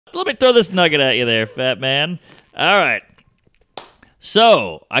let me throw this nugget at you there, fat man. All right.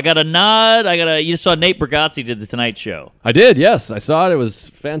 So, I got a nod. You saw Nate Bargatze did the Tonight Show. I did, yes. I saw it. It was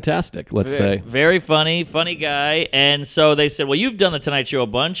fantastic, let's say. Very funny guy. And so they said, well, you've done the Tonight Show a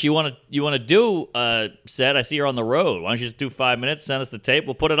bunch. You want to do a set? I see you're on the road. Why don't you just do 5 minutes, send us the tape,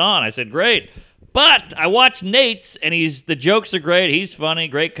 we'll put it on. I said, great. But I watched Nate's, and the jokes are great. He's funny,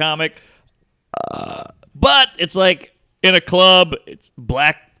 great comic. But it's like in a club, it's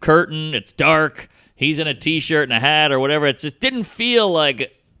black curtain, it's dark. He's in a T-shirt and a hat or whatever. It just didn't feel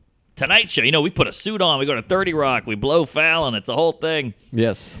like Tonight Show. We put a suit on. We go to 30 Rock. We blow Fallon. It's a whole thing.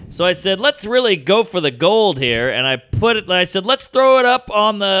 Yes. So I said, let's really go for the gold here. And I said, let's throw it up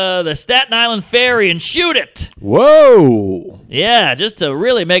on the Staten Island Ferry and shoot it. Whoa. Yeah, just to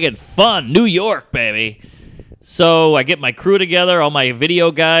really make it fun. New York, baby. So I get my crew together, all my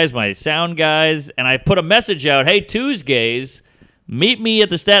video guys, my sound guys, and I put a message out, hey, Tuesdays, meet me at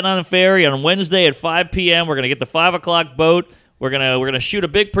the Staten Island Ferry on Wednesday at 5 p.m. We're going to get the 5 o'clock boat. We're gonna shoot a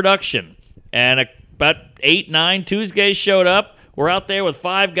big production. And about 8, 9 Tuesdays showed up. We're out there with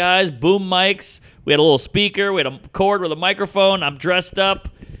 5 guys, boom mics. We had a little speaker. We had a cord with a microphone. I'm dressed up.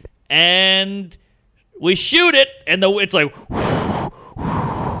 And we shoot it, and it's like,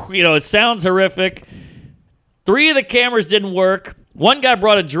 it sounds horrific. 3 of the cameras didn't work. One guy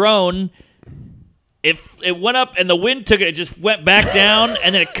brought a drone. It went up, and the wind took it. It just went back down,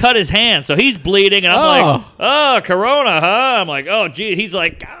 and then it cut his hand. So he's bleeding, and I'm like, oh, Corona, huh? I'm like, oh, gee. He's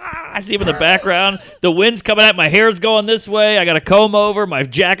like, I see him in the background. The wind's coming out. My hair's going this way. I got a comb over. My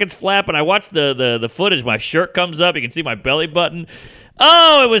jacket's flapping. I watch the footage. My shirt comes up. You can see my belly button.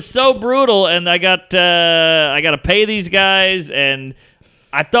 Oh, it was so brutal, and I got to pay these guys, and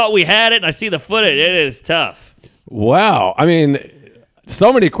I thought we had it, and I see the footage. It is tough. Wow. I mean,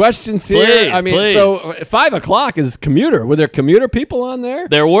 so many questions here. Please. So 5 o'clock is commuter. Were there commuter people on there?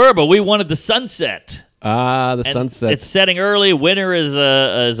 There were, but we wanted the sunset. The sunset. It's setting early. Winter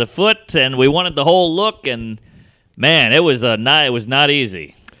is afoot, and we wanted the whole look. And man, it was not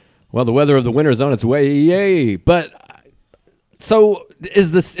easy. Well, the weather of the winter is on its way. Yay! But so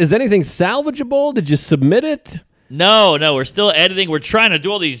is anything salvageable? Did you submit it? No, we're still editing. We're trying to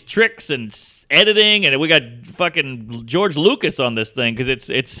do all these tricks and editing, and we got fucking George Lucas on this thing because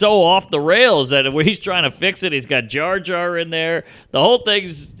it's so off the rails that he's trying to fix it. He's got Jar Jar in there. The whole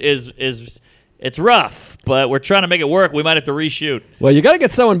thing is it's rough, but we're trying to make it work. We might have to reshoot. Well, you got to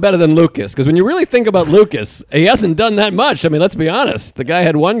get someone better than Lucas, because when you really think about Lucas, he hasn't done that much. I mean, let's be honest. The guy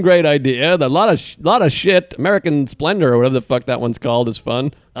had one great idea. A lot of shit. American Splendor, or whatever the fuck that one's called, is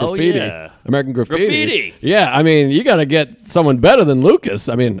fun. Graffiti. Oh, yeah. American Graffiti. Yeah, I mean, you got to get someone better than Lucas.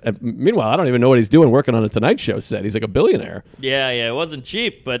 I mean, meanwhile, I don't even know what he's doing working on a Tonight Show set. He's like a billionaire. Yeah, it wasn't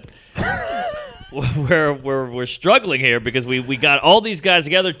cheap, but we're struggling here because we got all these guys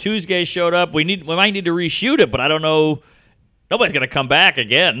together. Tuesday showed up. We might need to reshoot it, but I don't know. Nobody's going to come back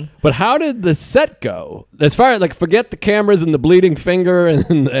again. But how did the set go? As far as, forget the cameras and the bleeding finger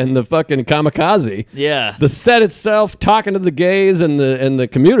and the fucking kamikaze. Yeah. The set itself, talking to the gays and the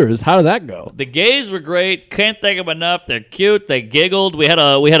commuters, how did that go? The gays were great. Can't thank them enough. They're cute. They giggled. We had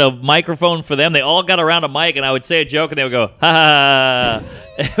a microphone for them. They all got around a mic, and I would say a joke, and they would go, ha ha.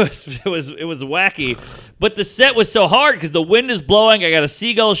 It was wacky. But the set was so hard because the wind is blowing. I got a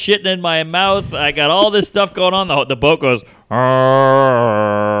seagull shitting in my mouth. I got all this stuff going on. The boat goes,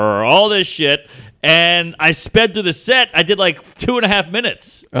 all this shit. And I sped through the set. I did 2.5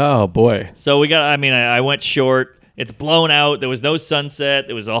 minutes. Oh, boy. So I went short. It's blown out. There was no sunset.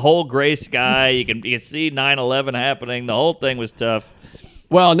 There was a whole gray sky. You can see 9/11 happening. The whole thing was tough.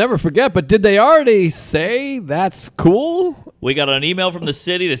 Well, I'll never forget, but did they already say that's cool? We got an email from the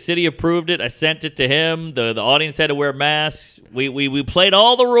city. The city approved it. I sent it to him. The audience had to wear masks. We played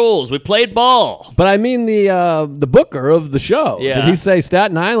all the rules. We played ball. But I mean the booker of the show. Yeah. Did he say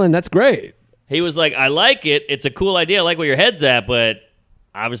Staten Island? That's great. He was like, I like it. It's a cool idea. I like where your head's at, but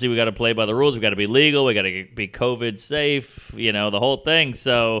obviously we got to play by the rules. We got to be legal. We got to be COVID safe, the whole thing.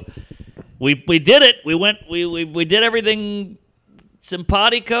 So we did it. We did everything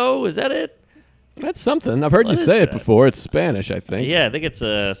simpatico. Is that it? That's something. I've heard you say it before. It's Spanish, I think. Yeah, I think it's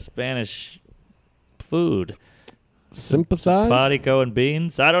a Spanish food. Sympathize? Simpatico and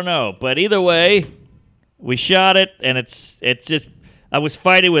beans. I don't know. But either way, we shot it, and it's just I was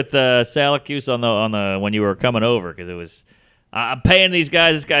fighting with Salacuse on the when you were coming over because it was I'm paying these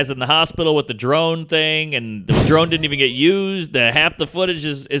guys. This guy's in the hospital with the drone thing, and the drone didn't even get used. Half the footage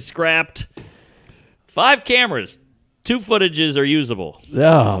is scrapped. 5 cameras. 2 footages are usable.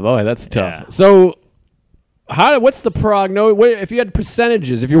 Oh, boy, that's tough. Yeah. So what's the prognosis? If you had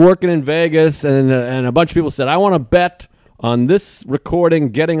percentages, if you're working in Vegas and a bunch of people said, I want to bet on this recording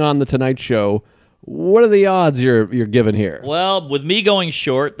getting on the Tonight Show. What are the odds you're given here? Well, with me going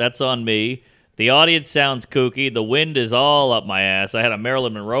short, that's on me. The audience sounds kooky. The wind is all up my ass. I had a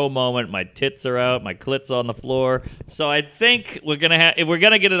Marilyn Monroe moment. My tits are out. My clit's on the floor. So I think if we're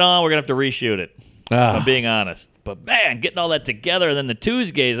gonna get it on, we're gonna have to reshoot it. If I'm being honest. But man, getting all that together, and then the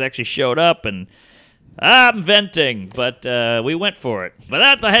Tuesdays actually showed up, and I'm venting. But we went for it. But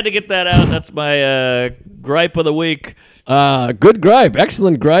I had to get that out. That's my gripe of the week. Good gripe,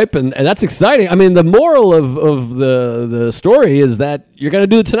 excellent gripe, and that's exciting. I mean, the moral of the story is that you're gonna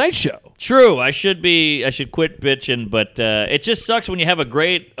do the Tonight Show. True, I should quit bitching, but it just sucks when you have a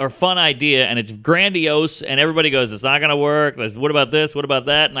great or fun idea and it's grandiose and everybody goes, it's not going to work. What about this? What about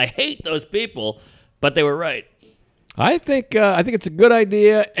that? And I hate those people, but they were right. I think it's a good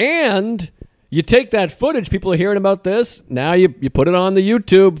idea, and you take that footage. People are hearing about this. Now you put it on the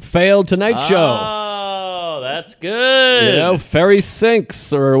YouTube failed Tonight Show. Oh, that's good. You know, Ferry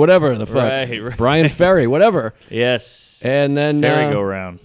sinks or whatever the fuck. Right. Brian Ferry, whatever. Yes. And then Ferry go round.